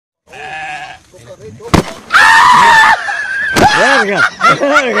Verga.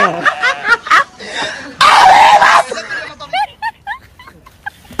 Verga.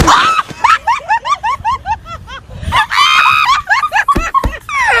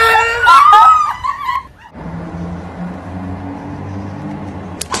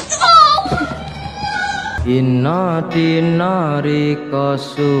 Inna dinari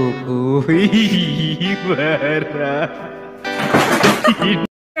kasukuhi bara.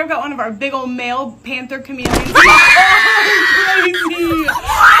 I've got one of our big old male panther chameleons. Oh, crazy!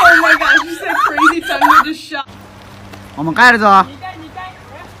 Oh my gosh, you said crazy tongue, you just shot. 我们开着走，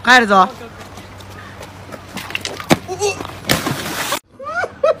开着走。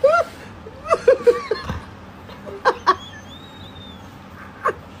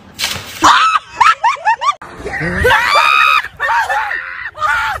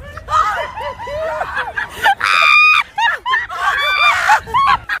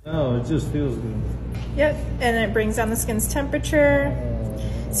Oh, it just feels good. Yep, and it brings down the skin's temperature.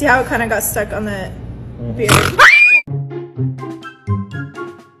 See how it kind of got stuck on the beard?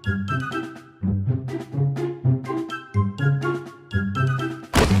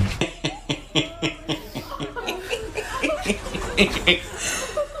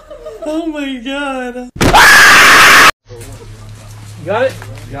 Oh my god. You got it?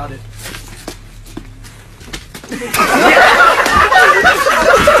 Got it.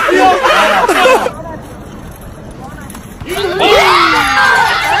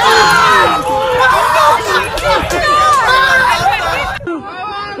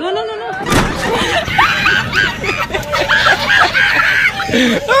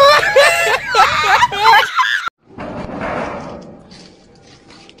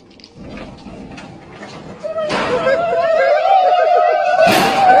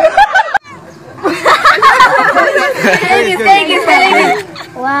 Thank you.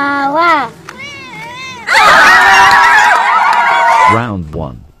 Wow, wow. Round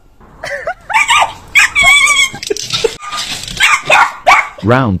 1.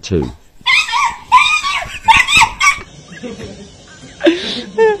 Round 2.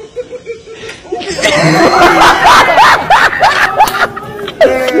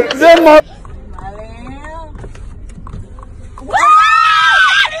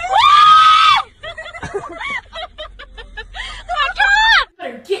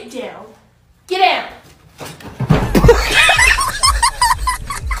 Get down. Get down.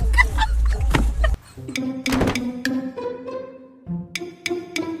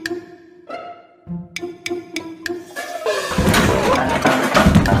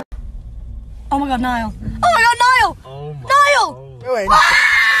 Oh my god, Niall. Oh my god, Niall! Oh my. Niall!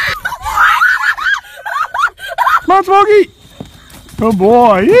 Come on, Smokey! Good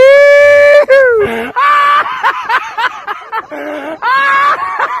boy!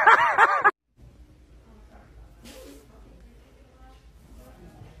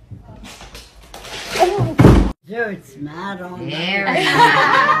 Dirt smart on There we go.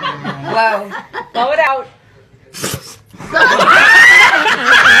 Blow. Blow it out.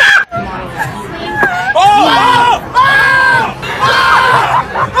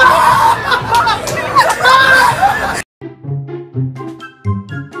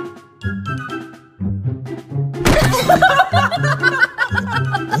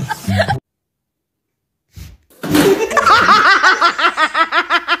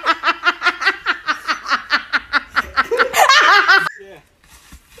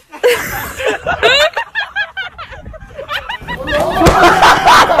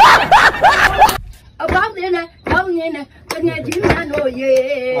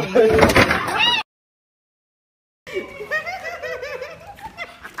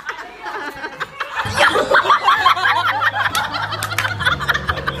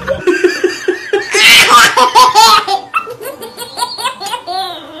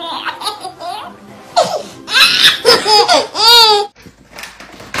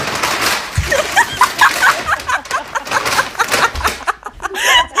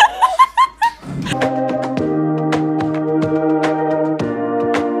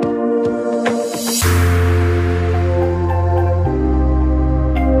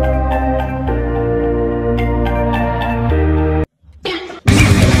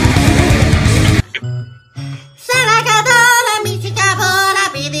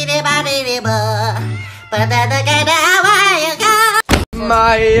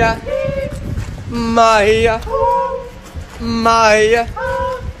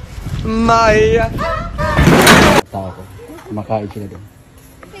 Maya. Tahu ko. Makain sila doon.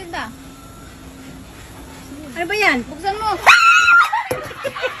 Tinda. Ano ba yan? Buksan mo.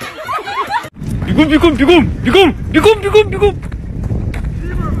 Bigum!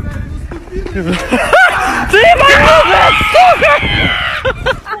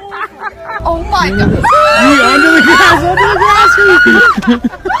 Oh my god. Under the grass,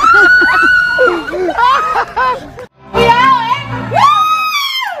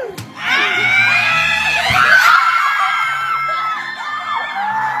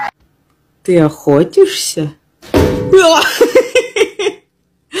 Ты охотишься?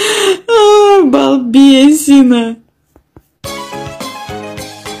 Балбесина.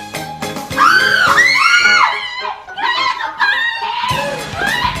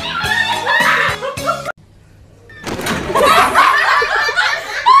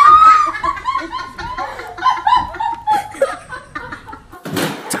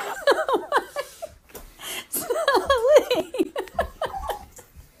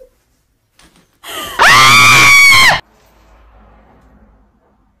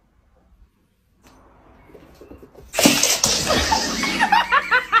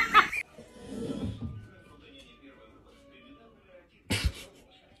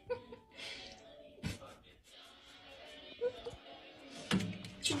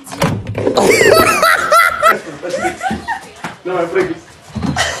 Давай, прыгай.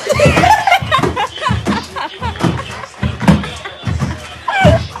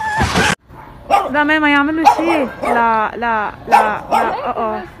 Dame, ma يعملوا شيء. لا لا لا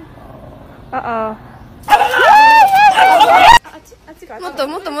لا.もっと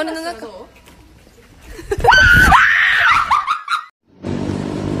もっと森の中。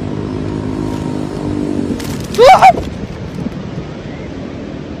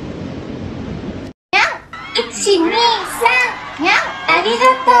1、2、3、にゃん、ありが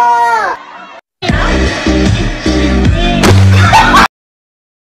とう。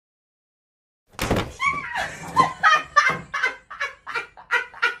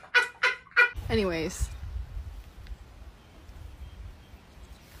Anyways.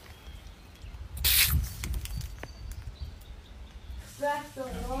 Scratch the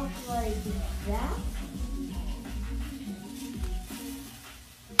wall like that.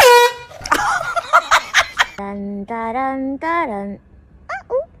 Dun dun dun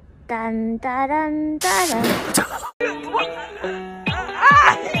dun dun dun dun.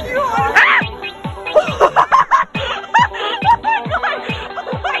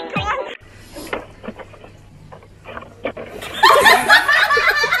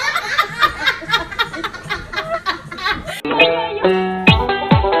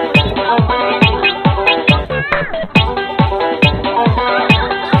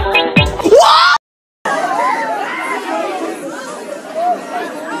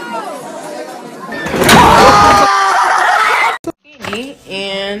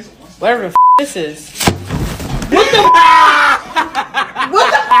 And whatever the this is. What the?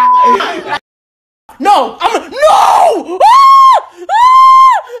 No! No!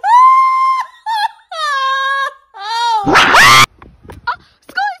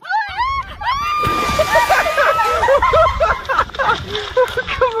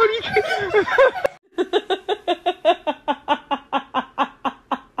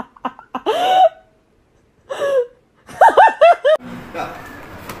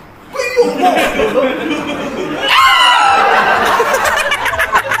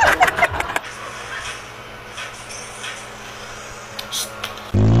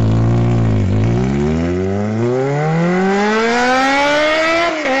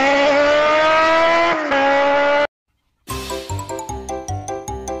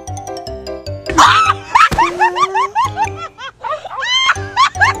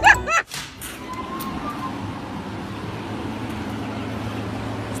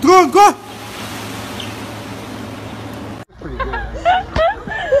 Go!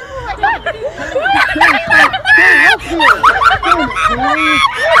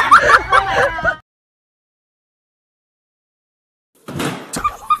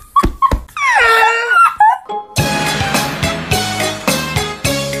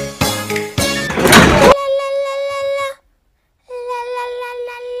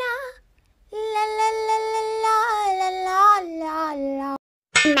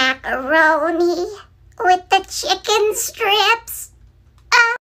 Macaroni with the chicken strips.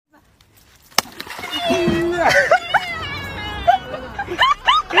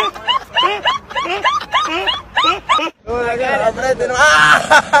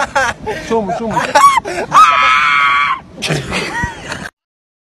 Sumo.